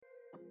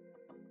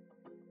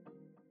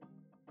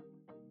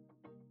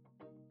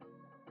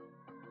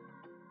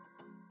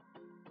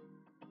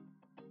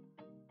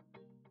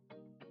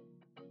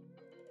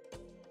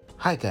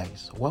Hi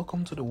guys,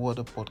 welcome to the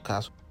Water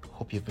Podcast.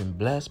 Hope you've been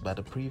blessed by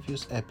the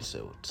previous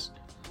episodes.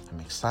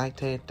 I'm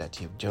excited that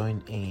you've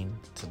joined in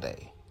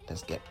today.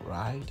 Let's get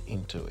right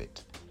into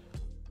it.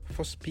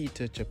 1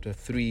 Peter chapter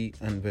 3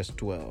 and verse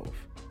 12,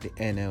 the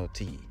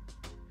NLT.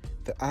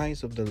 The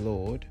eyes of the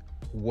Lord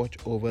watch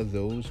over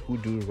those who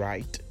do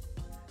right,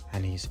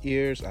 and his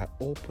ears are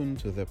open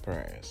to their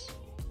prayers.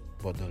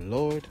 But the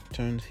Lord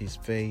turns his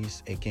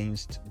face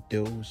against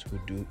those who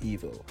do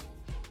evil.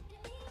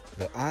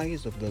 The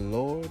eyes of the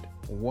Lord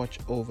watch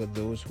over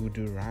those who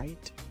do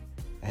right,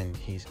 and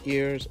his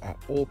ears are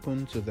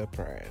open to their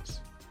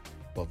prayers.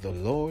 But the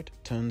Lord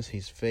turns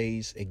his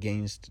face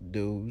against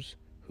those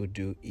who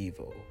do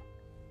evil.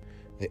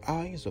 The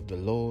eyes of the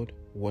Lord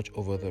watch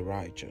over the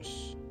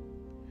righteous,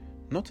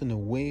 not in a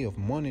way of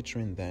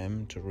monitoring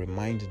them to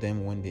remind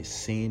them when they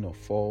sin or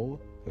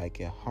fall like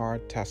a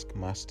hard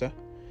taskmaster,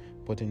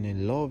 but in a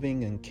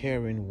loving and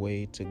caring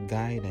way to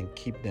guide and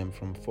keep them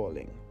from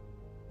falling.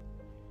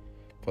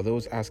 For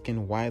those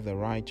asking why the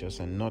righteous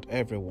and not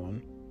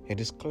everyone, it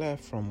is clear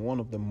from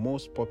one of the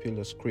most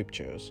popular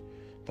scriptures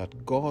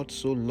that God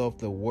so loved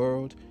the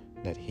world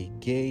that he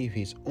gave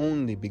his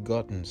only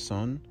begotten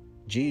Son,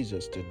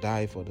 Jesus, to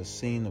die for the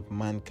sin of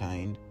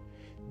mankind.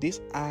 This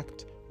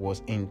act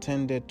was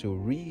intended to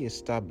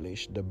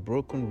re-establish the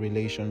broken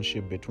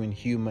relationship between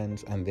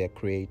humans and their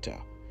Creator,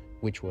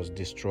 which was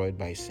destroyed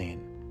by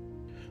sin.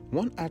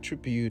 One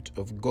attribute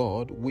of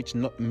God which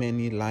not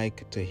many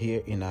like to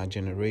hear in our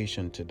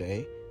generation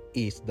today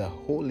is the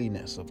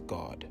holiness of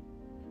God.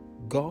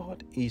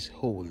 God is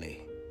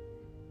holy.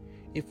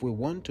 If we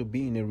want to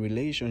be in a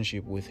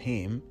relationship with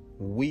him,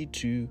 we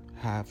too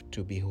have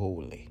to be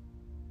holy,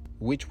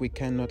 which we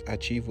cannot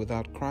achieve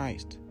without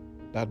Christ.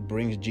 That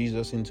brings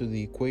Jesus into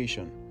the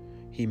equation.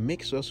 He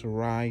makes us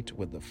right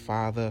with the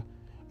Father,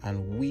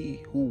 and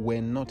we who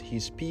were not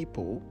his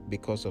people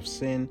because of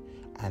sin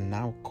are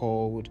now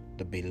called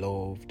the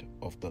beloved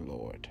of the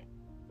Lord.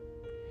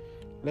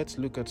 Let's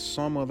look at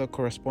some other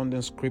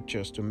corresponding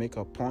scriptures to make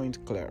our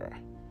point clearer.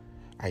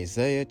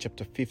 Isaiah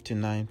chapter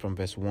 59 from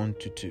verse 1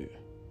 to 2.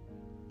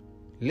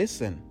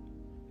 Listen,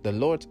 the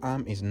Lord's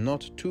arm is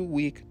not too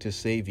weak to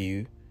save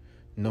you,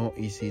 nor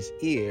is his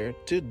ear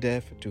too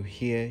deaf to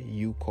hear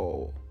you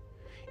call.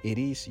 It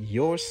is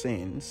your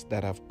sins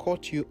that have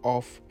cut you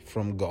off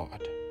from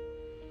God.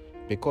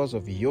 Because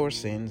of your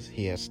sins,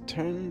 he has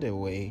turned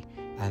away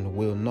and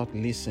will not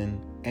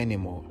listen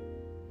anymore.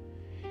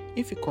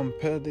 If you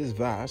compare this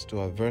verse to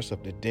a verse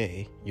of the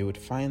day, you would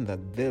find that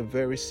they're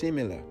very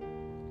similar.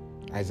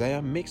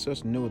 Isaiah makes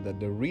us know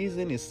that the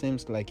reason it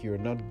seems like you're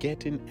not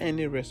getting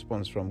any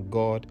response from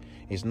God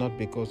is not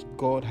because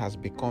God has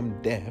become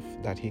deaf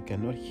that he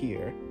cannot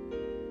hear,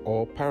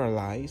 or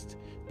paralyzed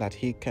that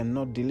he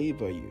cannot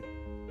deliver you,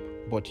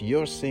 but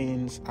your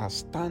sins are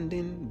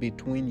standing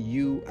between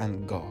you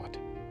and God.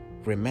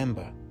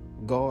 Remember,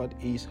 God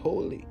is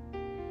holy,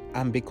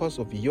 and because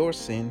of your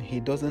sin, he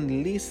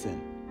doesn't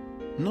listen,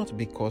 not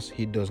because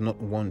he does not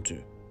want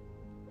to,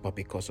 but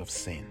because of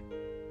sin.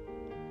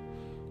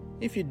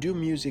 If you do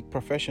music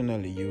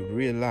professionally, you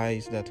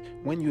realize that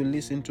when you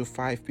listen to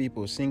 5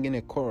 people singing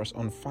a chorus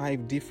on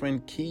 5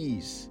 different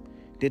keys,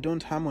 they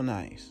don't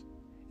harmonize.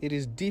 It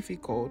is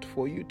difficult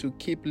for you to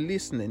keep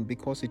listening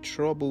because it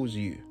troubles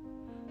you.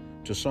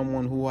 To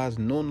someone who has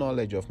no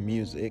knowledge of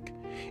music,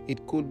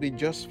 it could be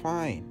just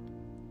fine.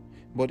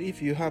 But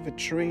if you have a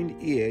trained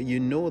ear,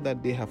 you know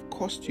that they have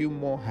caused you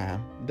more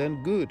harm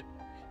than good.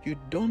 You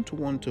don't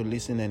want to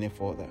listen any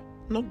further,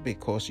 not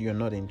because you're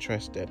not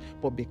interested,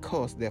 but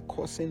because they're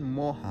causing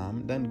more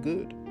harm than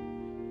good.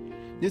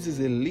 This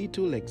is a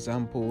little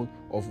example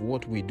of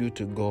what we do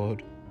to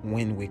God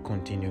when we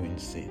continue in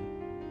sin.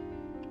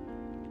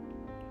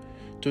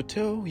 To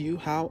tell you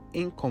how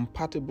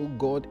incompatible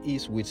God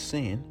is with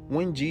sin,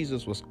 when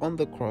Jesus was on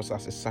the cross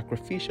as a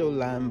sacrificial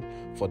lamb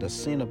for the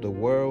sin of the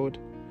world,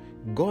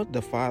 God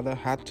the Father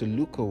had to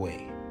look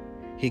away.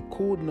 He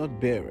could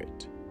not bear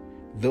it.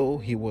 Though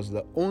he was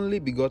the only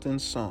begotten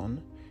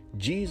Son,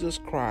 Jesus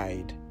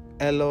cried,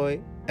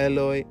 Eloi,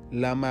 Eloi,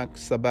 lama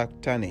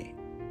sabachthani,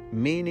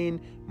 meaning,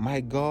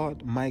 my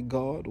God,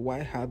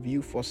 why have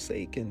you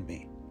forsaken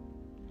me?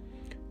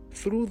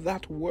 Through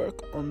that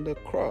work on the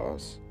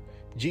cross,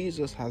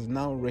 Jesus has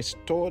now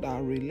restored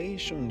our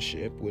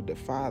relationship with the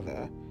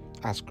Father.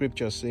 As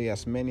scriptures say,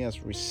 as many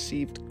as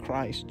received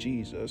Christ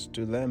Jesus,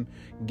 to them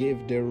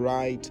gave the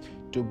right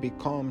to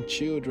become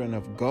children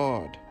of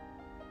God.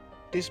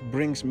 This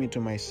brings me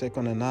to my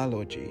second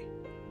analogy.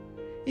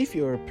 If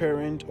you're a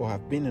parent or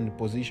have been in a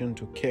position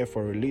to care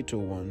for a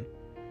little one,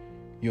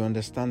 you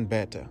understand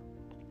better.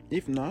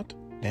 If not,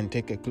 then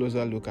take a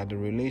closer look at the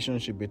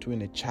relationship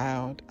between a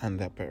child and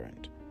their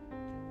parent.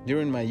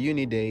 During my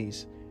uni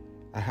days,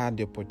 I had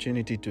the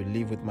opportunity to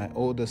live with my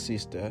older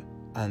sister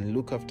and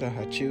look after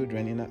her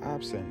children in her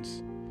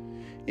absence.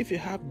 If you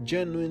have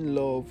genuine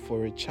love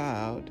for a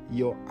child,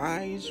 your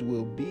eyes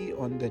will be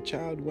on the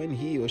child when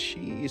he or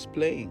she is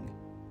playing.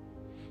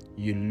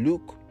 You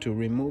look to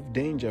remove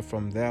danger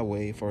from their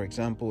way, for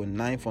example, a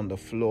knife on the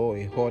floor,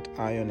 a hot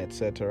iron,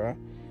 etc.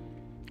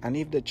 And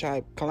if the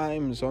child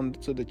climbs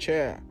onto the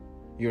chair,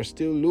 you're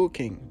still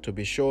looking to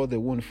be sure they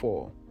won't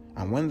fall.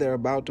 And when they're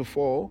about to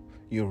fall,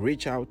 you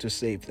reach out to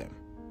save them.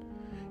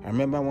 I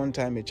remember one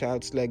time a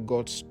child's leg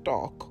got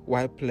stuck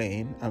while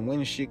playing, and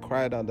when she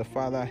cried out, the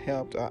father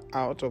helped her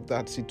out of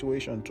that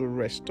situation to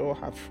restore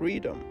her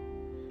freedom.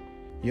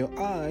 Your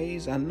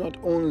eyes are not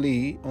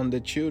only on the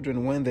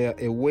children when they are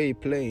away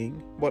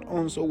playing, but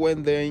also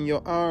when they're in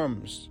your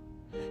arms.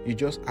 You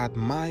just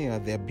admire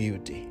their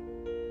beauty.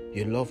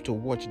 You love to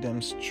watch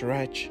them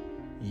stretch,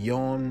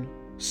 yawn,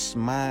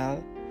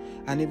 smile,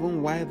 and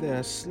even while they're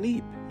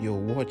asleep, you're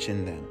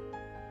watching them.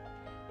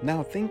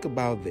 Now think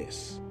about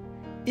this.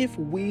 If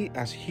we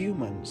as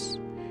humans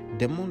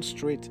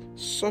demonstrate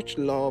such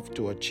love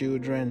to our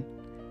children,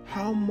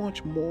 how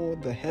much more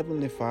the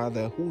Heavenly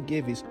Father who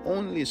gave His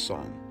only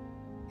Son?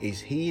 Is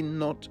He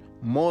not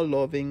more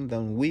loving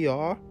than we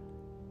are?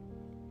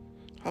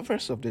 Our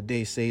verse of the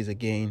day says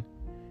again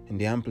in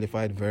the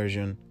Amplified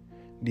Version,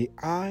 "The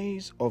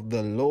eyes of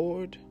the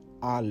Lord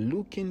are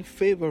looking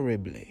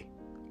favorably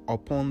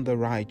upon the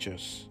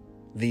righteous,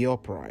 the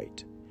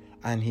upright,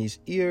 and His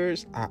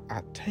ears are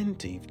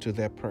attentive to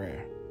their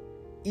prayer,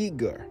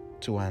 eager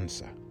to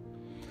answer.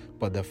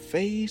 But the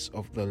face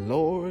of the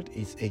Lord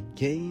is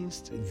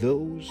against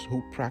those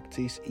who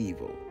practice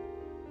evil."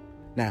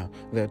 Now,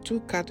 there are two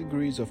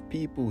categories of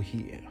people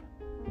here,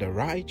 the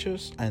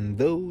righteous and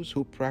those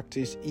who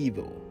practice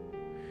evil.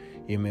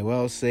 You may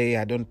well say,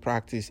 I don't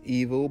practice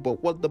evil,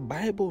 but what the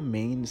Bible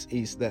means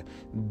is that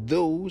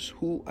those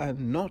who are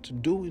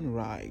not doing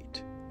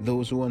right,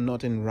 those who are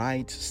not in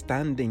right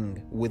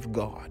standing with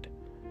God,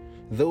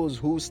 those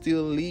who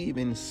still live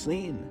in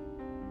sin.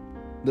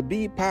 The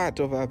B part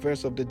of our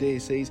verse of the day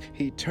says,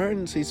 He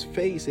turns His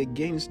face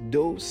against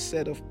those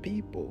set of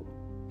people.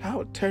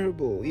 How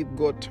terrible if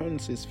God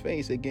turns His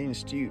face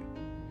against you.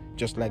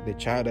 Just like the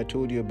child I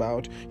told you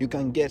about, you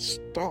can get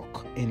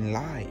stuck in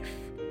life,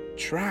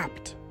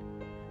 trapped,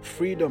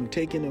 freedom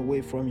taken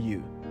away from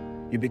you.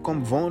 You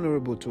become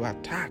vulnerable to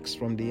attacks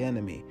from the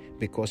enemy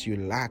because you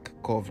lack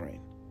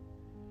covering.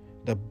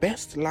 The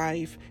best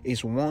life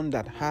is one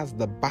that has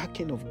the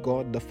backing of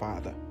God the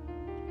Father.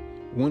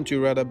 Won't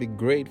you rather be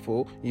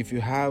grateful if you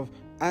have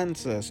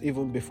answers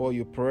even before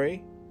you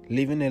pray,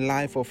 living a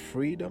life of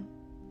freedom,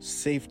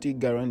 safety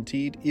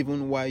guaranteed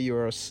even while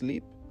you're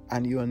asleep,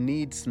 and your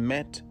needs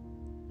met,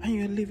 and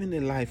you're living a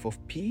life of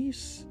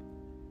peace?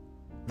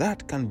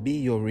 That can be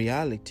your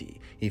reality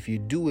if you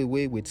do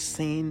away with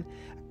sin,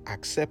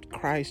 accept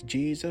Christ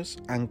Jesus,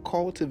 and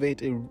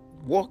cultivate a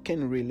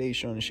walking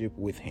relationship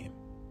with Him.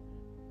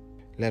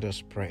 Let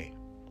us pray.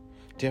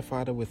 Dear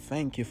Father, we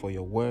thank You for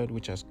Your word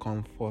which has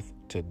come forth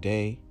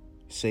today.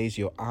 It says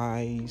Your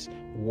eyes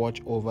watch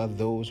over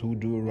those who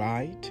do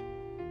right.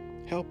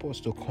 Help us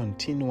to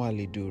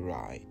continually do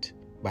right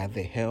by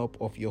the help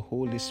of Your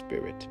Holy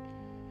Spirit.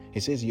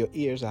 It says Your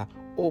ears are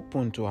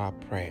open to our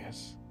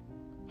prayers.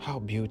 How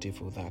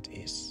beautiful that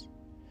is.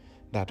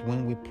 That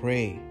when we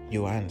pray,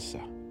 You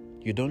answer.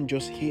 You don't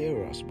just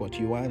hear us, but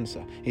You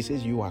answer. It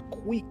says You are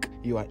quick,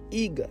 You are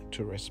eager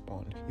to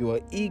respond. You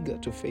are eager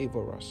to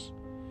favor us.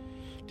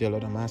 Dear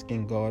Lord, I'm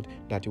asking God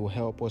that You will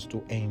help us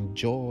to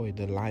enjoy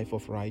the life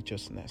of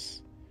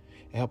righteousness.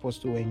 Help us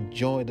to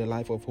enjoy the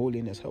life of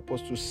holiness. Help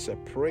us to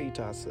separate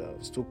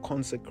ourselves, to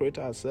consecrate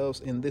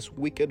ourselves in this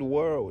wicked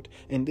world,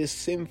 in this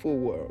sinful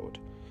world.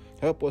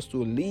 Help us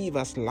to live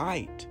as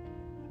light,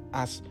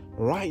 as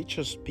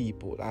righteous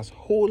people, as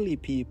holy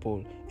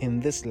people in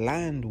this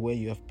land where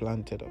You have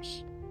planted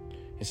us.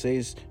 It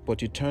says,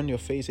 but You turn Your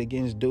face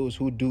against those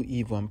who do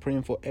evil. I'm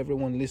praying for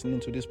everyone listening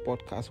to this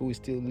podcast who is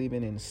still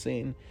living in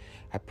sin.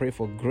 I pray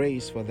for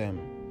grace for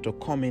them to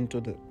come into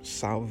the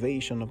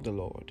salvation of the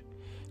Lord.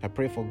 I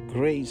pray for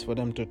grace for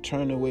them to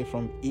turn away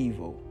from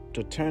evil,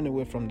 to turn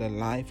away from the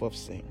life of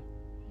sin.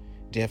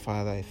 Dear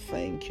Father, I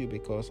thank You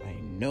because I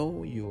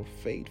know You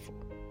are faithful.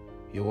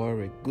 You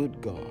are a good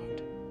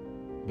God.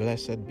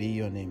 Blessed be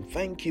Your name.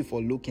 Thank You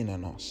for looking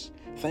on us.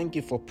 Thank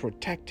You for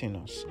protecting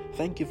us.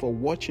 Thank You for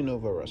watching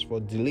over us, for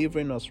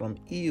delivering us from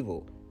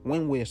evil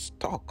when we're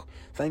stuck.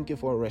 Thank You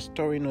for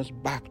restoring us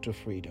back to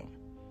freedom.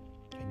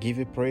 I give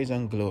You praise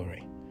and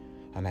glory.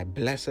 And I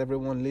bless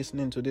everyone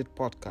listening to this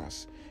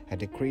podcast. I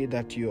decree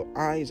that Your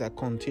eyes are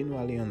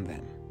continually on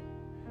them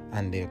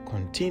and they're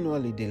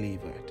continually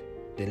delivered.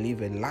 They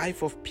live a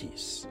life of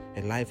peace,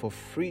 a life of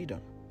freedom.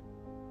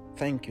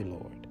 Thank You,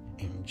 Lord.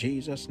 In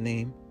Jesus'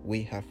 name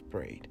we have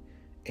prayed.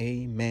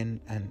 Amen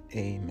and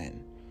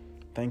amen.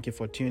 Thank you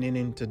for tuning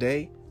in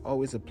today.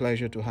 Always a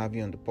pleasure to have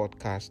you on the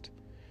podcast.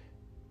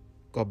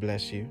 God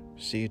bless you.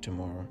 See you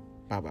tomorrow.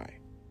 Bye-bye.